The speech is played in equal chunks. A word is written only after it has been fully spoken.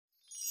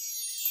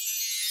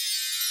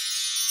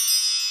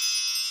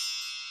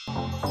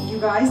You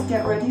guys,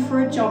 get ready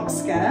for a jump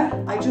scare.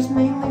 I just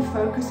mainly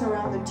focus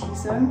around the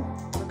T-zone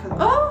because,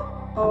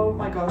 oh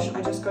my gosh,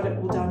 I just got it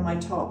all down my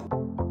top.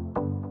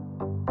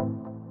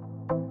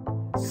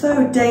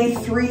 So day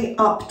 3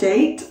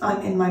 update.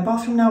 I'm in my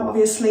bathroom now,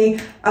 obviously.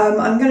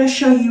 I'm going to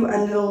show you a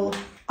little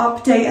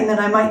update and then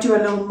I might do a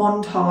little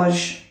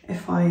montage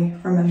if I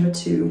remember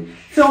to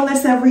film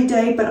this every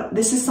day, but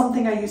this is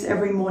something I use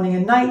every morning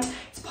and night.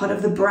 It's part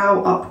of the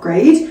brow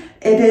upgrade.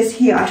 It is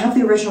here. I have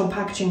the original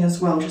packaging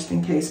as well, just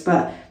in case,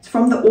 but it's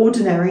from The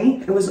Ordinary.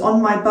 It was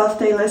on my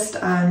birthday list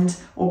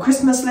or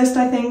Christmas list,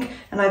 I think,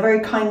 and I very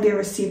kindly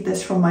received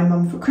this from my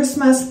mum for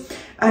Christmas.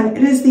 And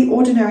it is the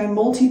Ordinary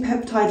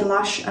Multi-Peptide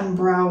Lash and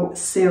Brow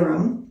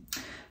Serum.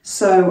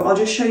 So I'll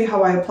just show you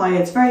how I apply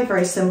it. It's very,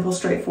 very simple,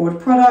 straightforward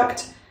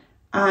product.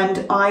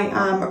 And I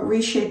am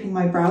reshaping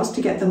my brows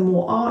to get them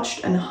more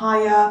arched and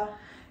higher,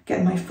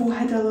 getting my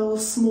forehead a little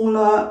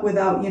smaller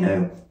without, you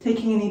know,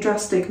 taking any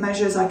drastic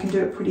measures. I can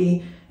do it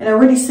in a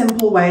really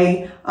simple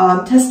way.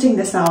 Testing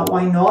this out,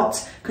 why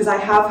not? Because I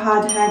have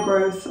had hair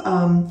growth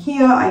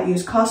here. I've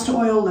used castor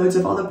oil, loads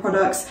of other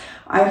products.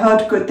 I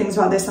heard good things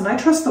about this and I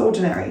trust The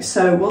Ordinary.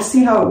 So we'll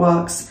see how it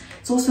works.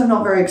 It's also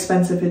not very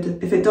expensive.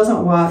 If it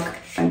doesn't work,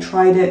 I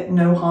tried it,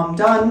 no harm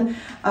done.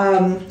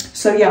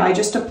 So yeah, I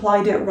just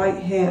applied it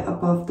right here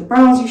above the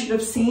brows, you should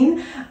have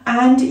seen.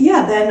 And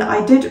yeah, then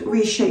I did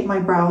reshape my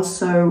brows.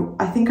 So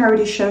I think I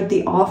already showed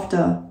the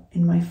after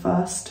in my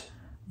first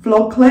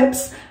vlog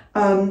clips.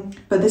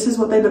 But this is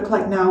what they look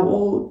like now,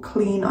 all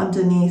clean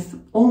underneath,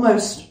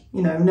 almost,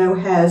 you know, no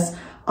hairs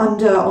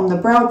under on the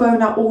brow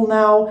bone at all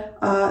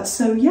now.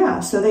 So yeah,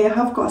 so they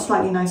have got a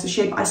slightly nicer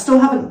shape. I still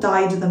haven't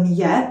dyed them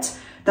yet.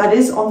 That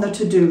is on the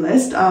to-do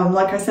list.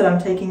 Like I said,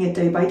 I'm taking it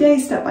day by day,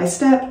 step by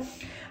step.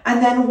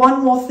 And then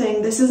one more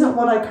thing, this isn't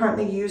what I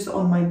currently use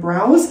on my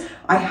brows.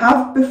 I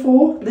have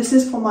before, this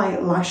is for my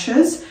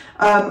lashes.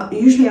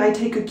 Usually I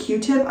take a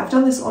Q-tip. I've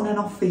done this on and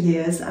off for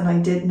years and I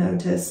did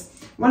notice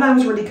when I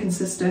was really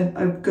consistent,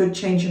 a good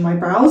change in my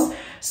brows.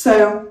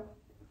 So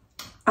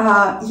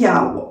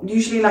yeah,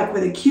 usually like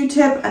with a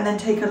Q-tip and then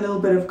take a little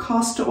bit of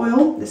castor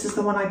oil. This is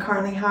the one I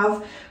currently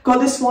have. Got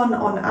this one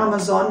on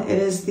Amazon. It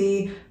is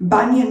the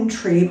banyan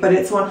tree, but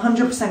it's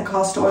 100%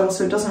 castor oil,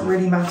 so it doesn't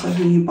really matter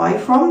who you buy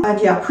from.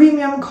 And yeah,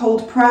 premium,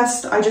 cold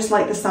pressed. I just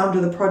like the sound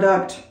of the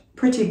product.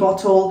 Pretty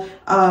bottle.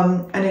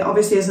 And it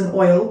obviously is an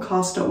oil,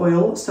 castor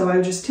oil. So I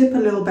would just tip a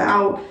little bit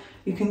out.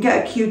 You can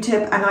get a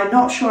Q-tip, and I'm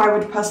not sure I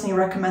would personally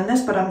recommend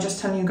this, but I'm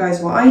just telling you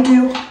guys what I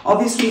do.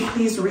 Obviously,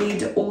 please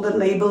read all the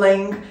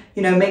labeling,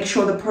 you know, make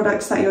sure the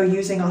products that you're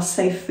using are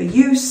safe for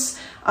use.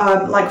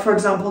 Like for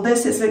example,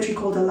 this is literally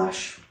called a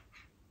lash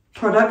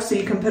product, so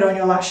you can put on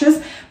your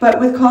lashes. But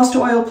with castor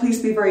oil, please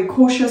be very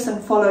cautious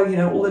and follow, you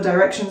know, all the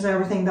directions and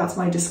everything. That's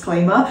my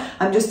disclaimer.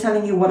 I'm just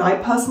telling you what I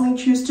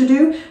personally choose to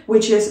do,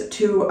 which is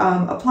to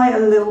apply a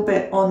little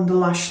bit on the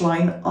lash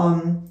line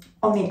on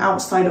the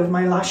outside of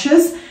my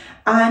lashes.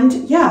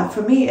 And yeah,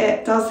 for me,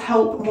 it does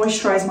help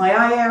moisturize my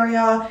eye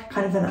area,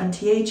 kind of an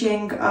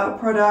anti-aging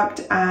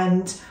product,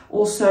 and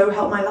also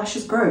help my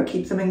lashes grow,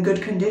 keep them in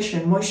good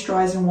condition,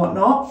 moisturize and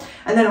whatnot.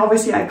 And then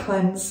obviously I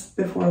cleanse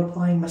before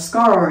applying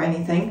mascara or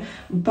anything.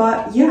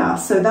 But yeah,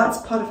 so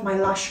that's part of my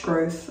lash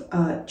growth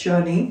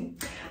journey.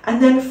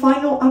 And then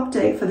final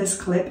update for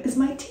this clip is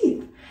my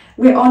teeth.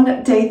 We're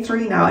on day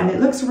 3 now, and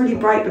it looks really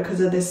bright because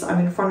of this.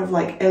 I'm in front of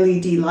like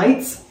LED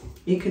lights.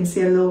 You can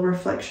see a little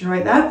reflection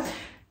right there.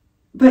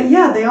 But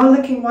yeah, they are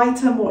looking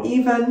whiter, more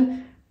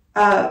even.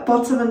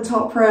 Bottom and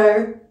top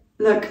row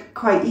look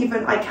quite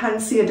even. I can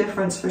see a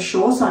difference for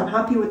sure, so I'm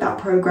happy with that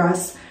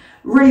progress.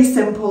 Really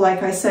simple,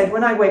 like I said.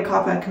 When I wake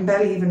up, I can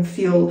barely even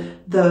feel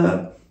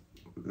the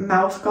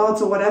mouth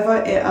guards or whatever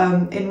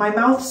in my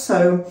mouth,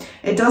 so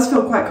it does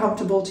feel quite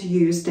comfortable to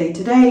use day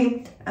to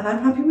day, and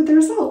I'm happy with the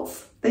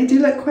results. They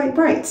do look quite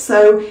bright.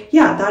 So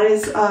yeah, that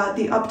is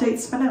the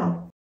updates for now.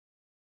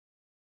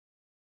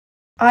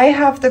 I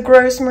have the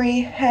Rosemary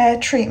hair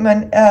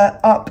treatment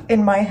up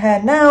in my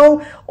hair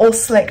now, all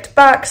slicked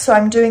back, so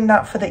I'm doing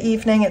that for the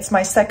evening. It's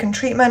my second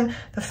treatment.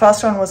 The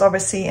first one was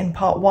obviously in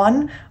part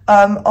 1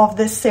 of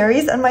this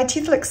series, and my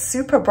teeth look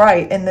super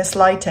bright in this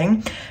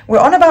lighting. We're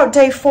on about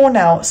day 4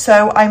 now,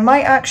 so I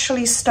might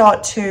actually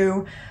start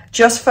to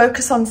just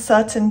focus on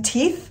certain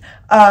teeth.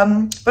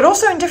 But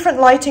also in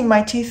different lighting,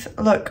 my teeth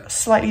look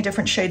slightly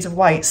different shades of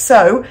white.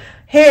 So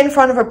here in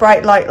front of a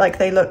bright light, like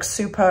they look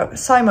super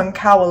Simon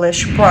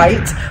Cowell-ish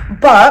bright,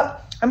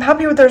 but I'm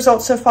happy with the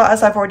results so far.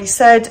 As I've already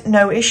said,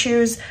 no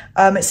issues.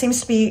 It seems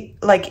to be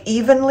like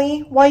evenly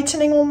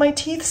whitening all my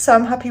teeth, so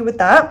I'm happy with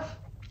that.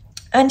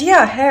 And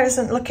yeah, hair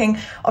isn't looking,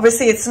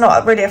 obviously it's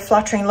not really a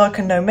flattering look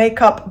and no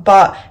makeup,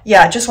 but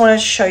yeah, just wanted to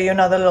show you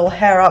another little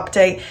hair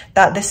update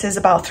that this is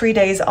about 3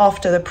 days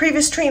after the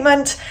previous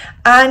treatment.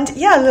 And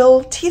yeah, a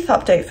little teeth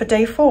update for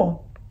day 4.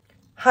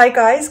 Hi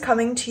guys,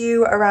 coming to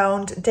you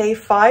around day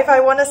 5, I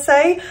want to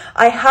say.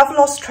 I have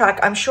lost track.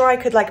 I'm sure I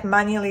could like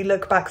manually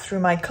look back through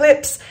my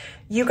clips.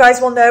 You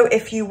guys will know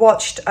if you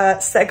watched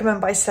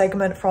segment by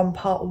segment from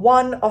part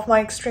 1 of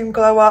my extreme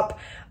glow up.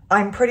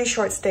 I'm pretty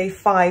sure it's day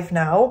 5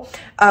 now.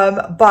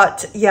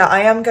 But yeah,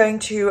 I am going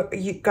to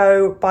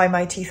go by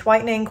my teeth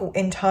whitening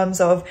in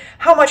terms of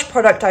how much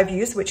product I've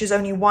used, which is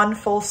only 1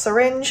 full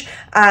syringe.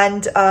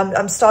 And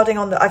I've started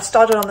on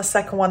the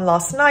second one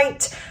last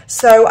night.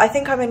 So I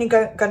think I'm only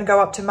going to go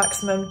up to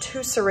maximum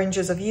 2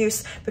 syringes of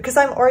use because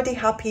I'm already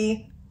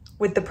happy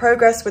with the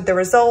progress, with the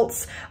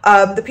results.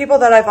 The people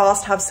that I've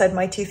asked have said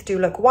my teeth do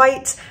look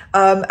white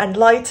and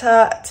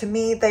lighter. To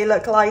me, they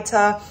look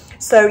lighter.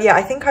 So yeah,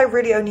 I think I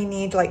really only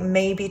need like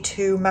maybe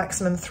 2,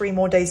 maximum 3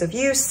 more days of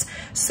use.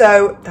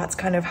 So that's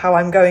kind of how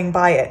I'm going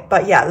by it.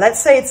 But yeah,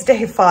 let's say it's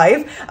day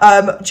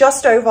 5,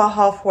 just over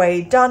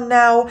halfway done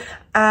now.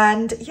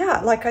 And yeah,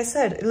 like I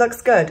said, it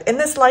looks good. In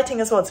this lighting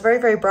as well, it's very,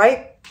 very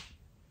bright.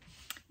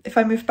 If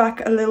I move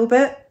back a little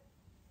bit,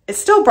 it's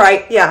still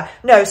bright. Yeah,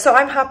 no, so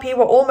I'm happy.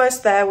 We're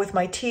almost there with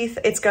my teeth.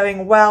 It's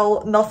going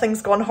well.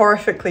 Nothing's gone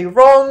horrifically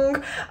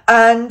wrong.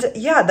 And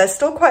yeah, there's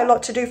still quite a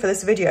lot to do for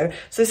this video.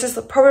 So this is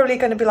probably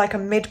going to be like a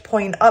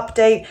midpoint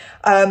update.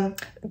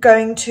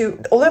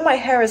 Although my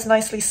hair is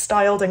nicely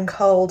styled and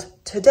curled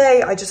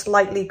today, I just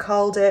lightly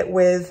curled it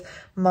with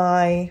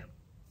my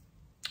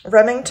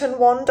Remington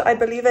wand, I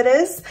believe it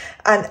is,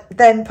 and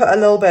then put a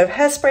little bit of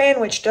hairspray in,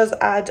 which does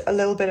add a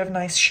little bit of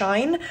nice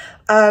shine.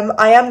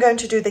 I am going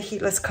to do the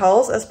heatless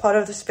curls as part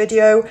of this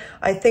video.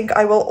 I think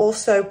I will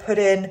also put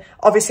in,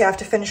 obviously I have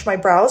to finish my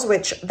brows,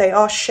 which they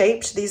are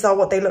shaped. These are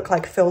what they look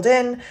like filled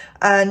in.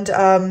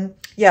 And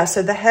yeah,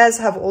 so the hairs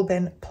have all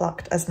been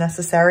plucked as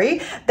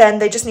necessary. Then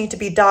they just need to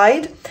be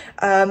dyed.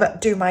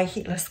 Do my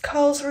heatless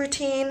curls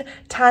routine,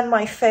 tan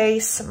my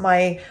face,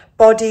 my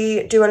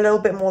body, do a little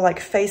bit more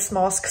like face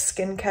mask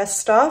skincare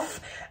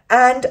stuff.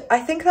 And I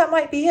think that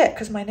might be it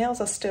because my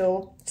nails are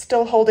still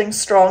holding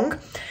strong.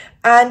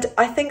 And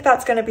I think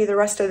that's going to be the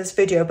rest of this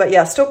video. But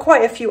yeah, still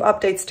quite a few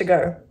updates to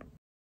go.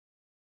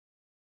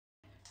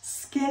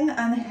 Skin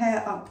and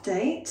hair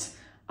update.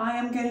 I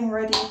am getting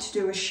ready to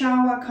do a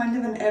shower, kind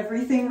of an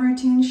everything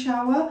routine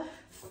shower.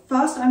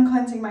 First, I'm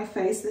cleansing my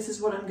face. This is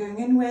what I'm going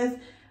in with.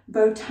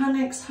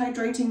 Botanix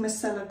Hydrating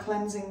Micellar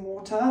Cleansing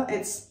Water.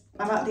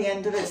 I'm at the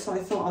end of it, so I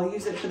thought I'll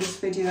use it for this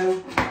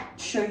video.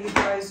 Show you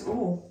guys.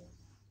 Oh.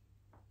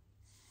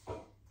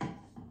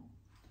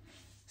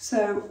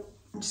 So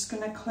I'm just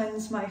going to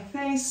cleanse my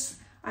face.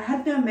 I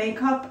had no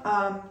makeup,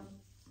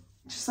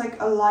 just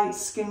like a light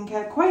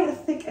skincare, quite a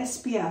thick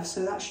SPF,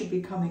 so that should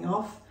be coming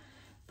off.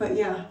 But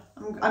yeah,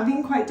 I'm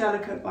being quite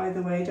delicate, by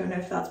the way. Don't know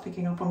if that's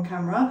picking up on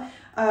camera.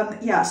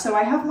 Yeah, so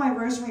I have my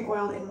rosemary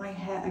oil in my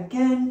hair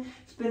again.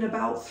 It's been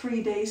about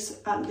 3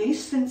 days at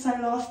least since I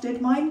last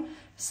did mine.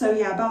 So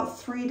yeah, about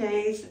 3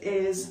 days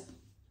is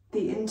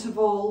the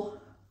interval,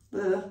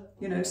 the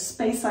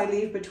space I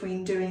leave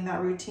between doing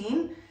that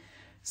routine.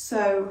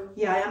 So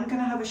yeah, I am going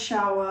to have a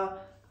shower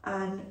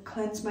and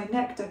cleanse my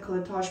neck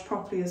décolletage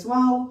properly as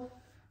well.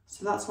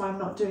 So that's why I'm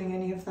not doing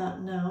any of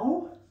that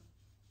now.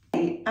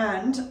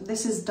 And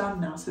this is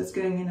done now, so it's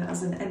going in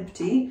as an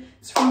empty.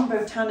 It's from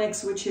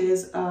Botanix, which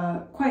is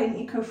quite an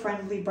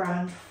eco-friendly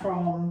brand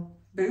from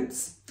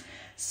Boots.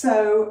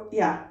 So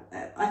yeah,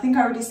 I think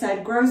I already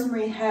said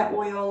rosemary hair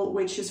oil,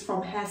 which is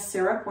from Hair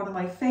Syrup, one of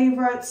my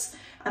favorites.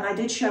 And I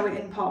did show it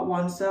in part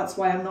 1, so that's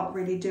why I'm not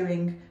really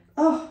doing,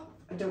 I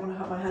don't want to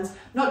hurt my hands,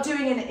 not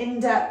doing an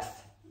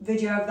in-depth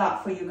video of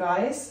that for you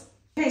guys.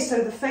 Okay,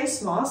 so the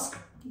face mask,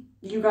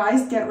 you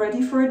guys get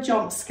ready for a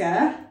jump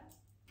scare.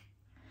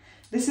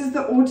 This is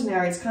the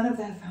Ordinary, it's kind of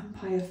their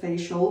vampire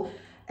facial.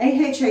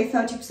 AHA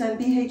 30%,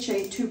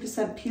 BHA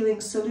 2%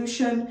 peeling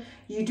solution.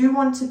 You do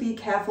want to be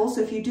careful,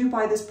 so if you do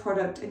buy this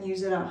product and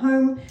use it at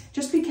home,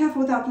 just be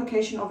careful with the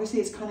application. Obviously,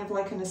 it's kind of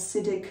like an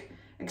acidic,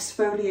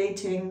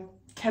 exfoliating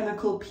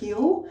chemical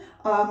peel.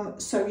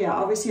 So yeah,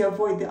 obviously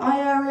avoid the eye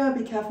area,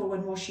 be careful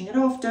when washing it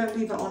off, don't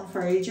leave it on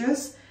for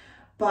ages.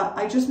 But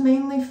I just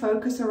mainly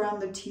focus around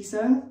the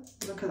T-zone.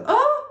 Look at,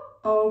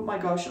 oh my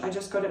gosh, I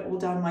just got it all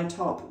down my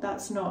top.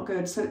 That's not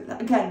good. So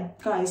again,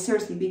 guys,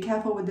 seriously, be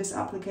careful with this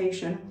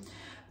application.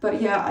 But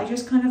yeah, I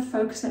just kind of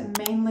focus it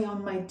mainly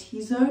on my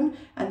T-zone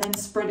and then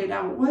spread it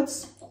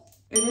outwards.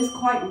 It is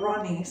quite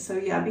runny, so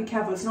yeah, be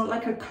careful. It's not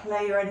like a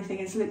clay or anything.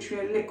 It's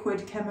literally a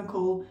liquid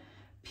chemical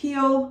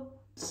peel.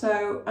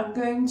 So I'm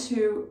going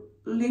to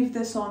leave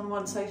this on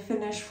once I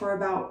finish for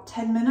about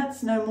 10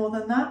 minutes, no more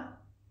than that.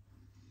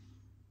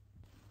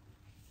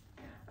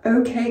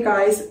 Okay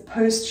guys,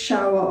 post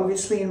shower,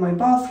 obviously in my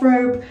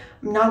bathrobe.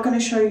 I'm now going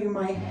to show you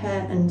my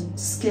hair and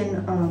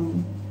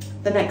skin,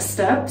 the next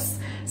steps.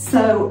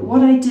 So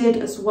what I did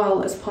as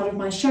well as part of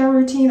my shower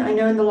routine, I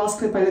know in the last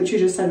clip I literally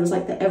just said it was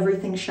like the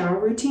everything shower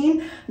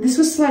routine. This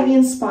was slightly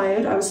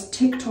inspired, I was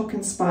TikTok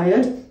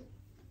inspired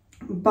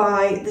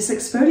by this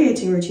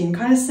exfoliating routine,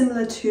 kind of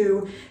similar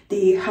to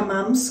the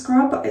hammam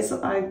scrub. I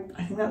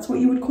think that's what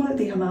you would call it,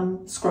 the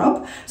hammam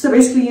scrub. So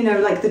basically, you know,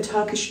 like the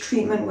Turkish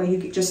treatment where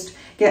you just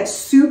get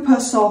super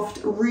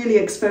soft, really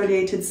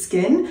exfoliated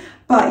skin.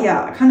 But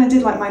yeah, I kind of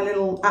did like my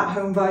little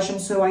at-home version.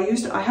 So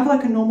I have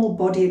like a normal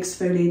body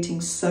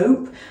exfoliating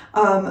soap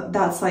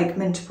that's like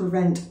meant to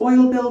prevent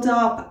oil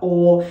buildup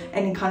or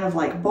any kind of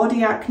like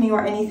body acne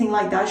or anything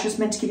like that. It's just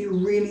meant to give you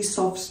really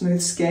soft,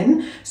 smooth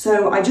skin.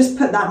 So I just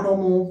put that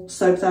normal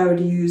soap that I would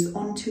use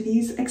onto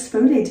these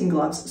exfoliating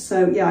gloves.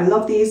 So yeah, I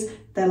love these.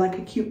 They're like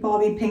a cute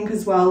Barbie pink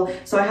as well.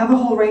 So I have a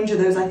whole range of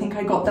those. I think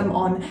I got them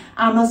on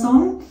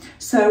Amazon.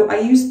 So I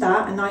used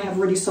that and I have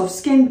really soft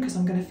skin because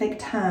I'm gonna fake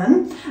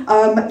tan.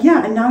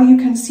 Yeah, and now you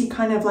can see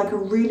kind of like a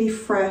really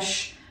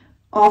fresh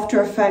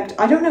after effect.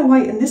 I don't know why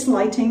in this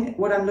lighting,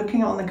 what I'm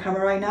looking at on the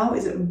camera right now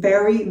is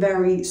very,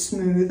 very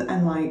smooth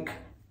and like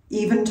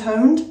even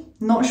toned.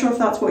 Not sure if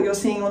that's what you're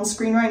seeing on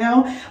screen right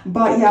now,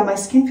 but yeah, my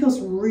skin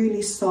feels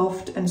really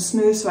soft and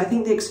smooth. So I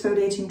think the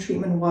exfoliating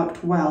treatment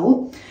worked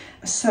well.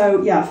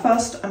 So yeah,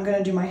 first I'm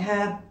gonna do my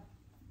hair,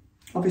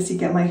 obviously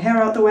get my hair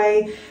out the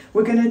way.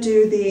 We're gonna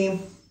do the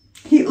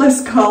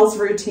heatless curls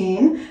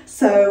routine.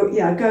 So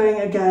yeah,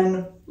 going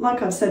again,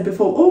 like I've said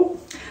before,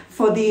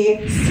 for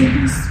the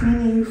Sydney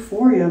Sweeney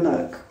Euphoria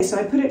look. So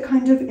I put it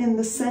kind of in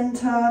the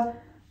center,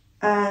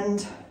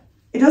 and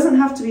it doesn't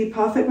have to be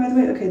perfect, by the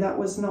way. Okay, that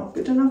was not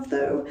good enough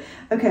though.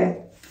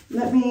 Okay,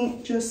 let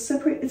me just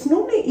separate. It's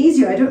normally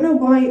easier. I don't know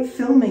why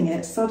filming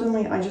it,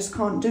 suddenly I just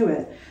can't do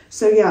it.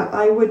 So yeah,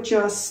 I would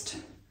just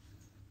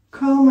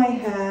curl my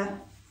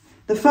hair.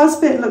 The first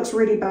bit looks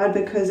really bad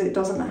because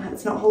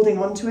it's not holding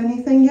on to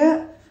anything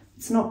yet.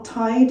 It's not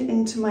tied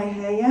into my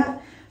hair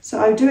yet.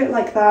 So I do it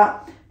like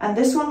that. And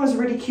this one was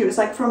really cute. It's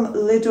like from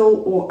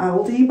Lidl or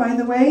Aldi, by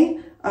the way.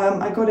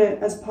 I got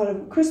it as part of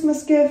a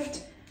Christmas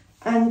gift.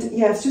 And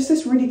yeah, it's just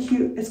this really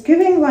cute, it's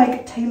giving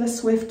like Taylor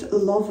Swift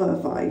Lover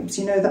vibes,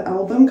 you know, the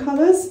album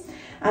colours,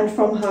 and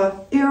from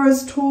her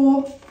Eras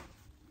tour.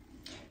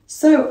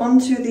 So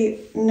onto the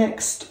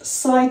next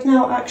side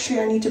now. Actually,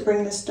 I need to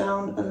bring this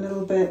down a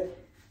little bit,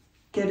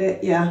 get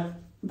it, yeah,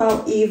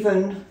 about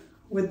even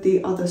with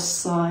the other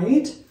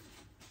side.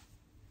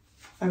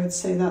 I would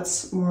say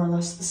that's more or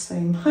less the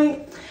same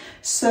height.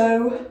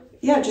 So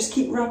yeah, just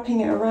keep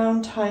wrapping it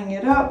around, tying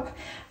it up.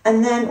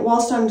 And then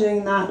whilst I'm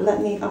doing that,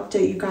 let me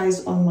update you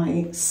guys on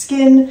my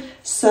skin.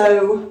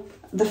 So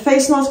the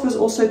face mask was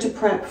also to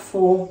prep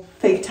for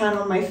fake tan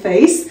on my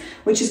face,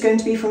 which is going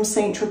to be from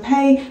Saint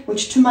Tropez,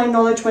 which to my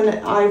knowledge, when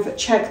I've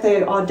checked,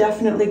 they are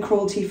definitely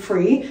cruelty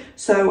free.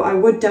 So I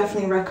would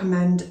definitely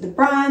recommend the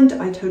brand.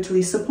 I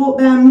totally support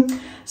them.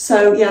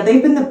 So yeah,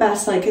 they've been the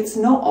best. Like, it's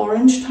not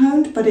orange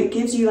toned, but it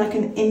gives you like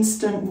an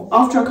instant,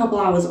 after a couple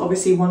hours,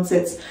 obviously once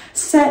it's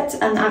set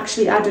and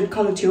actually added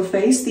color to your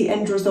face, the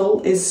end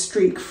result is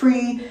streak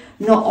free,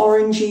 not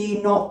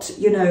orangey, not,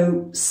 you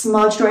know,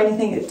 smudged or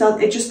anything.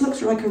 It just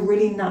looks like a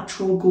really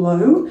natural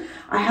glow.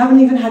 I haven't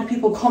even had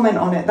people comment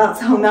on it.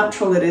 That's how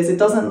natural it is. It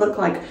doesn't look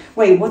like,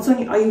 wait, what's on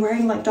you? Are you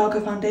wearing like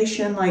darker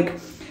foundation? Like,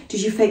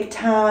 did you fake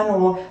tan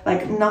or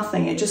like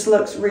nothing? It just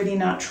looks really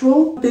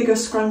natural. Bigger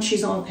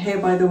scrunchies on here,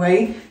 by the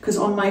way, because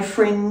on my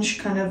fringe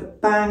kind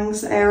of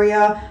bangs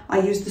area, I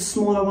used the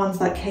smaller ones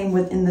that came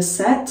within the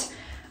set.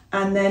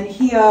 And then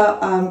here,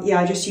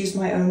 yeah, I just used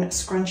my own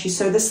scrunchie.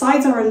 So the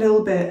sides are a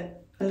little bit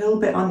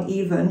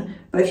uneven,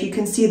 but if you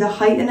can see the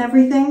height and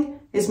everything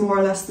is more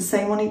or less the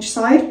same on each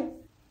side.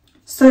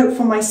 So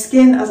for my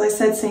skin, as I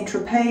said, Saint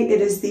Tropez,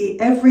 it is the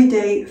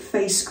Everyday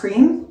Face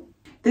Cream.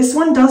 This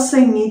one does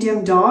say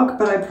medium dark,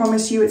 but I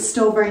promise you it's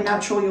still very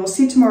natural. You'll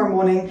see tomorrow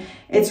morning,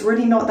 it's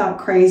really not that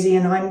crazy,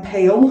 and I'm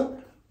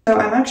pale. So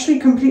I'm actually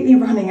completely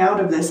running out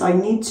of this. I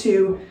need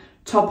to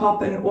top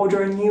up and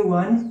order a new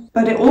one.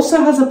 But it also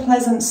has a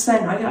pleasant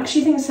scent. I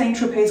actually think Saint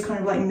Tropez is kind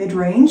of like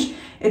mid-range.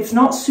 It's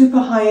not super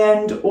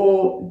high-end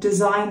or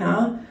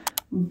designer,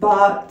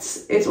 but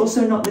it's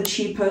also not the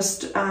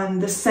cheapest,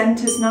 and the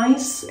scent is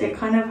nice. It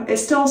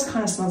still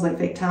kind of smells like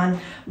fake tan,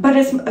 but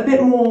it's a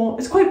bit more,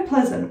 it's quite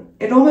pleasant.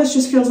 It almost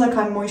just feels like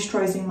I'm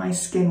moisturizing my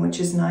skin, which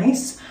is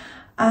nice.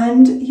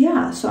 And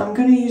yeah, so I'm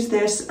going to use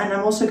this, and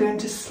I'm also going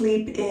to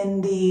sleep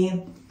in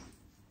the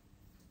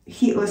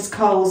heatless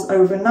curls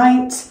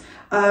overnight.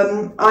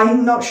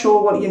 I'm not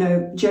sure what, you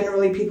know,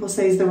 generally people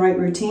say is the right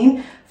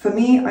routine. For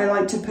me, I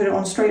like to put it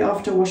on straight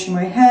after washing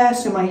my hair,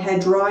 so my hair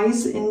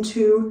dries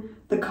into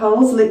the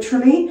curls,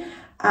 literally.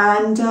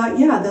 And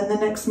yeah, then the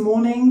next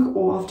morning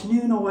or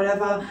afternoon or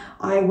whatever,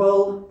 I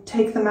will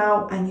take them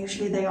out, and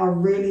usually they are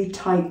really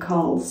tight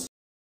curls.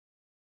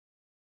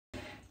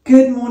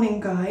 Good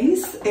morning,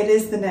 guys. It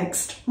is the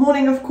next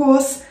morning, of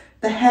course.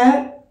 The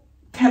hair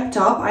kept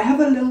up. I have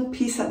a little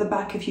piece at the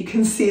back, if you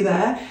can see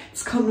there.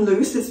 It's come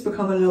loose, it's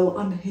become a little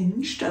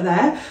unhinged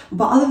there.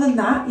 But other than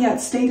that, yeah, it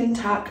stayed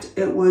intact.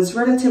 It was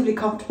relatively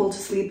comfortable to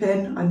sleep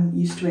in. I'm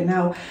used to it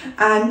now.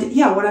 And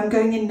yeah, what I'm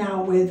going in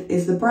now with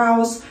is the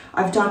brows.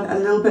 I've done a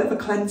little bit of a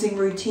cleansing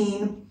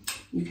routine.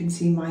 You can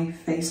see my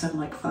face, I'm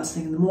like first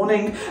thing in the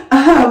morning.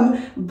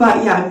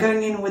 But yeah, I'm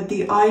going in with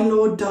the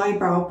Eyelure Dye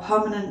Brow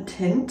Permanent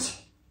Tint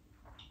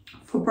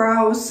for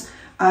brows.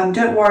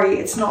 Don't worry,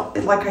 it's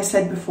not, like I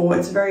said before,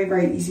 it's very,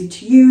 very easy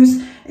to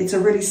use. It's a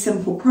really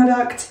simple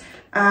product.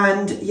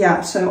 And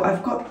yeah, so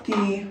I've got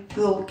the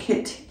little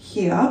kit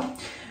here.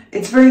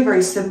 It's very,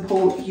 very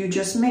simple. You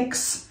just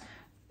mix,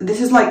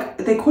 this is like,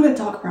 they call it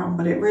dark brown,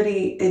 but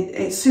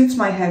it suits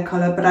my hair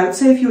color. But I would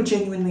say if you're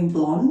genuinely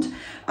blonde,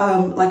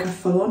 like a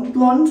full-on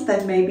blonde,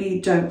 then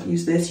maybe don't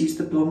use this, use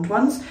the blonde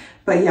ones.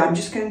 But yeah, I'm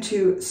just going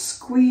to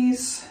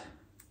squeeze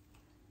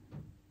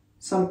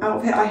some out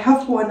of here. I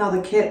have bought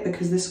another kit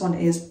because this one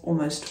is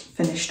almost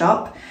finished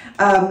up.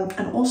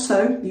 And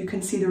also you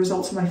can see the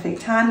results of my fake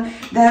tan.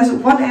 There's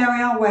one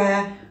area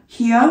where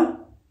here,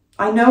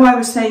 I know I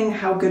was saying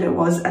how good it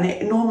was, and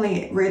it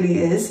normally really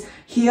is.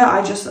 Here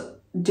I just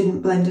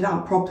didn't blend it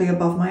out properly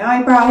above my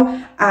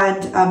eyebrow,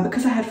 and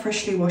because I had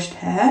freshly washed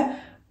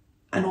hair,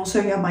 and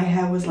also yeah, my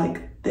hair was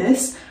like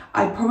this,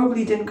 I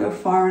probably didn't go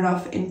far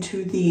enough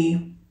into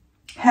the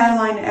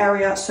hairline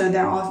area, so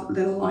there are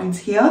little lines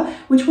here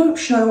which won't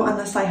show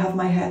unless I have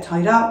my hair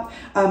tied up,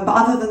 but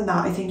other than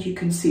that I think you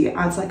can see it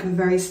adds like a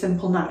very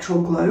simple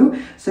natural glow.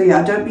 So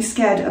yeah, don't be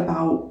scared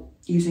about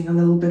using a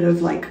little bit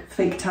of like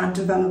fake tan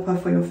developer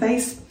for your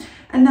face.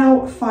 And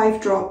now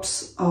 5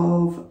 drops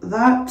of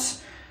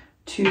that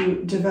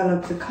to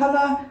develop the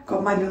color.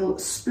 Got my little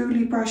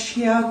spoolie brush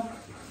here,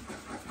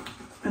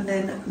 and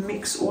then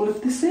mix all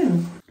of this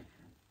in.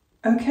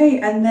 Okay,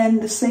 and then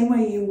the same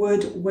way you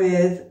would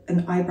with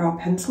an eyebrow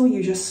pencil,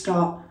 you just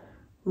start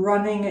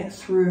running it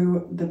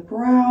through the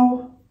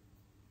brow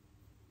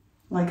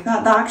like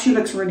that. That actually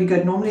looks really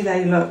good. Normally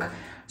they look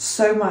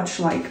so much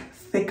like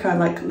thicker,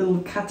 like little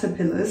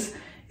caterpillars.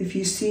 If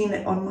you've seen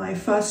it on my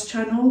first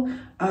channel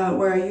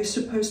where I used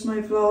to post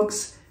my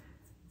vlogs,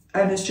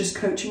 and it's just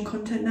coaching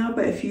content now,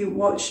 but if you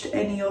watched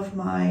any of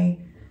my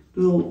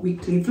little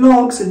weekly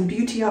vlogs and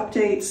beauty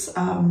updates,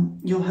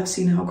 you'll have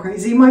seen how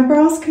crazy my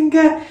brows can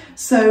get.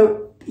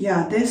 So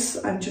yeah,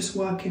 this I'm just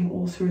working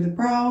all through the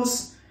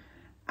brows,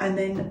 and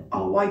then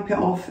I'll wipe it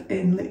off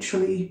in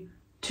literally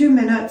 2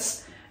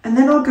 minutes, and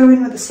then I'll go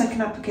in with the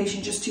second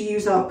application just to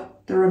use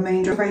up the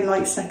remainder. Very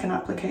light second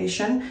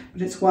application,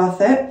 but it's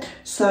worth it.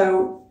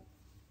 So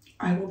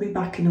I will be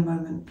back in a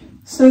moment.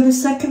 So the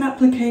second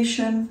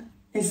application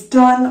is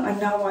done. I'm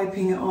now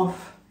wiping it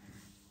off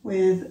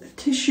with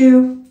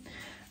tissue,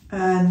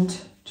 and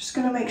just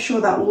going to make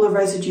sure that all the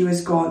residue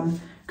is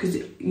gone, because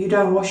you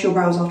don't wash your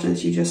brows after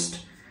this, you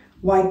just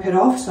wipe it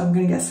off. So I'm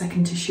going to get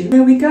second tissue.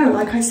 There we go.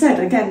 Like I said,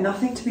 again,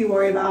 nothing to be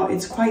worried about.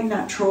 It's quite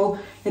natural.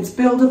 It's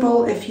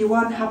buildable. If you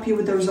weren't happy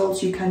with the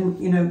results, you can,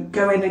 you know,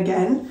 go in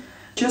again.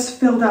 Just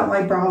filled out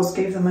my brows,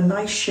 gave them a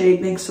nice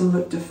shape, makes them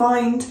look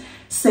defined,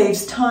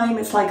 saves time.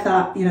 It's like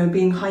that, you know,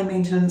 being high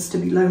maintenance to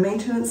be low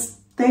maintenance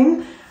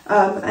thing.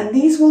 And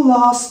these will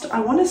last, I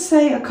want to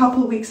say a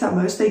couple of weeks at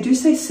most. They do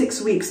say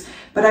 6 weeks,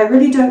 but I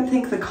really don't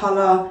think the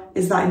color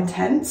is that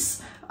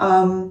intense.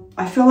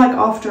 I feel like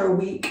after a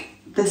week,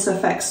 this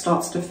effect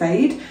starts to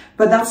fade,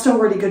 but that's still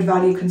really good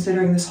value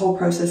considering this whole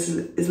process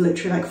is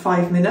literally like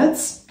 5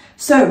 minutes.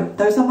 So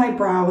those are my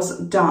brows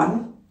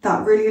done.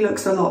 That really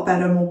looks a lot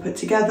better, more put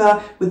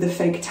together with the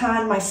fake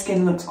tan. My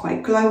skin looks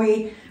quite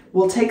glowy.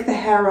 We'll take the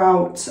hair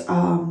out.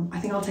 I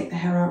think I'll take the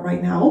hair out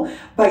right now.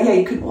 But yeah,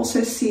 you can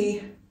also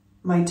see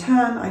my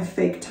tan. I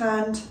fake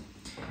tanned.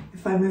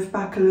 If I move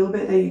back a little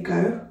bit, there you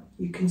go.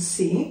 You can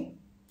see.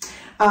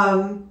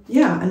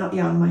 Yeah, and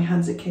on my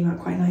hands it came out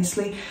quite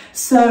nicely.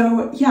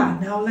 So yeah,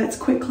 now let's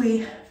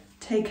quickly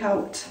take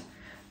out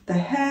the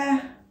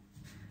hair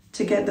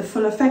to get the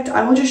full effect.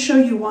 I will just show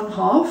you one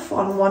half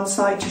on one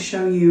side to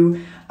show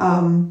you,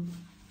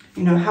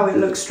 you know, how it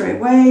looks straight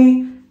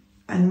away.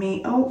 And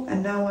me, oh,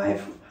 and now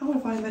how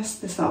have I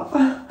messed this up?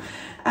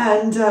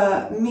 And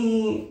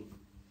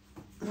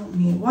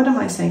what am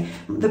I saying?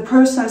 The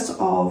process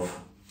of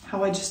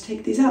how I just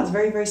take these out is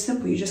very, very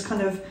simple. You just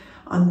kind of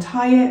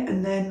untie it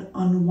and then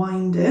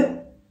unwind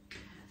it.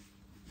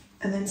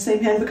 And then same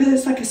here, and because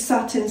it's like a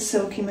satin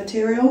silky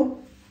material,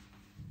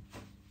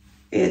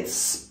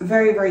 it's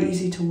very, very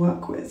easy to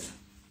work with.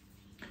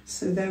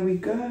 So there we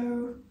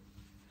go.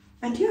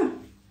 And yeah,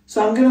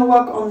 so I'm going to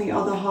work on the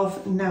other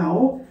half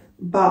now,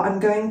 but I'm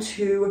going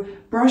to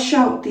brush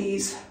out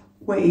these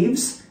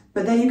waves.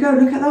 But there you go,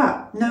 look at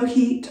that. No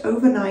heat,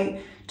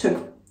 overnight,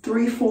 took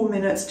 3-4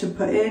 minutes to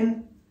put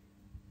in.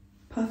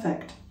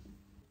 Perfect.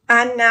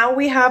 And now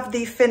we have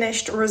the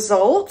finished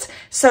result.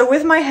 So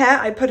with my hair,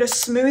 I put a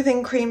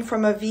smoothing cream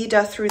from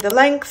Aveda through the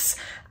lengths,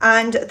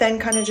 and then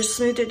kind of just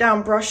smoothed it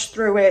down, brushed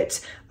through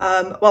it.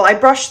 Well, I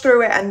brushed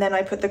through it and then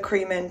I put the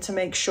cream in to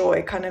make sure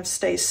it kind of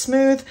stays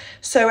smooth.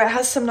 So it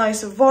has some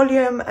nice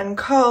volume and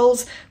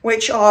curls,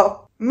 which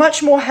are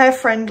much more hair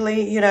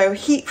friendly, you know,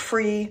 heat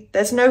free.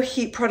 There's no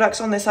heat products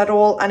on this at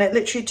all. And it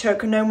literally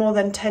took no more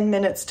than 10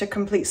 minutes to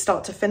complete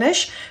start to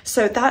finish.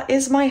 So that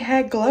is my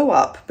hair glow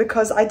up,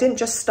 because I didn't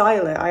just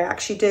style it. I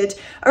actually did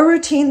a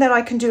routine that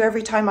I can do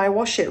every time I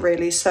wash it,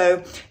 really.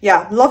 So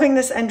yeah, loving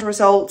this end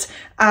result,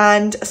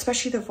 and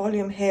especially the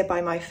volume here by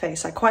my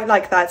face. I quite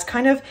like that. It's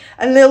kind of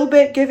a little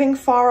bit giving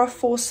Farrah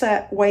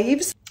Fawcett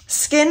waves.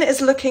 Skin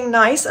is looking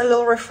nice, a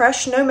little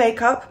refreshed, no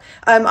makeup.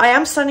 I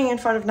am standing in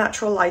front of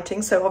natural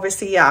lighting, so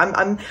obviously, yeah,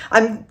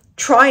 I'm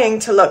trying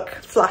to look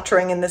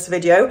flattering in this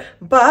video,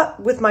 but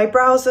with my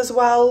brows as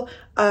well,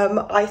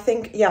 I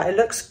think, yeah, it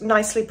looks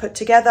nicely put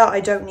together.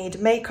 I don't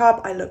need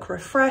makeup. I look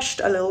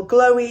refreshed, a little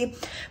glowy.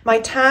 My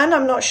tan,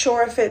 I'm not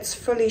sure if it's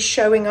fully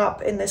showing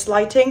up in this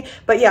lighting,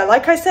 but yeah,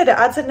 like I said, it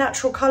adds a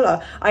natural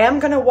color. I am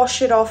going to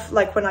wash it off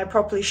like when I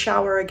properly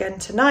shower again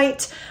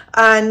tonight,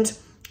 and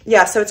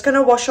yeah, so it's going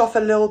to wash off a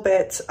little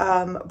bit,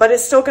 but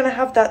it's still going to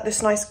have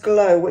this nice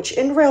glow, which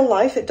in real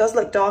life, it does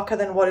look darker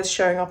than what is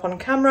showing up on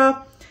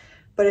camera,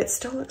 but it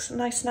still looks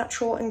nice,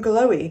 natural and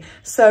glowy.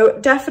 So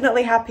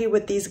definitely happy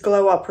with these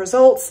glow up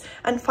results.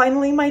 And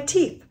finally, my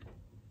teeth.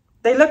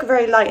 They look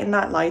very light in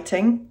that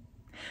lighting.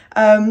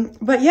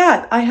 But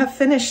yeah, I have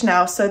finished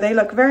now. So they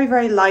look very,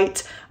 very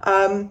light.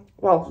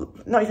 Well,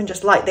 not even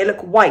just light, they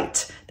look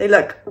white. They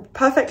look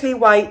perfectly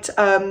white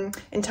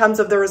in terms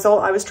of the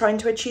result I was trying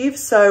to achieve.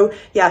 So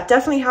yeah,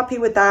 definitely happy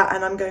with that.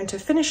 And I'm going to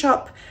finish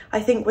up, I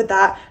think, with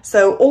that.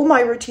 So all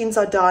my routines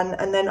are done,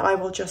 and then I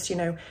will just, you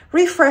know,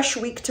 refresh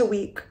week to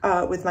week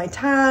with my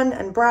tan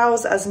and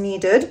brows as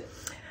needed.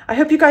 I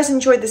hope you guys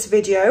enjoyed this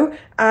video,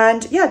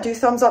 and yeah, do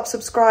thumbs up,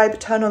 subscribe,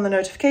 turn on the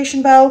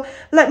notification bell.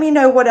 Let me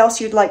know what else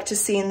you'd like to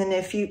see in the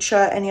near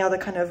future, any other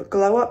kind of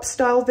glow up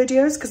style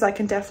videos, because I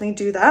can definitely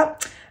do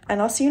that.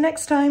 And I'll see you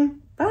next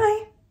time. Bye.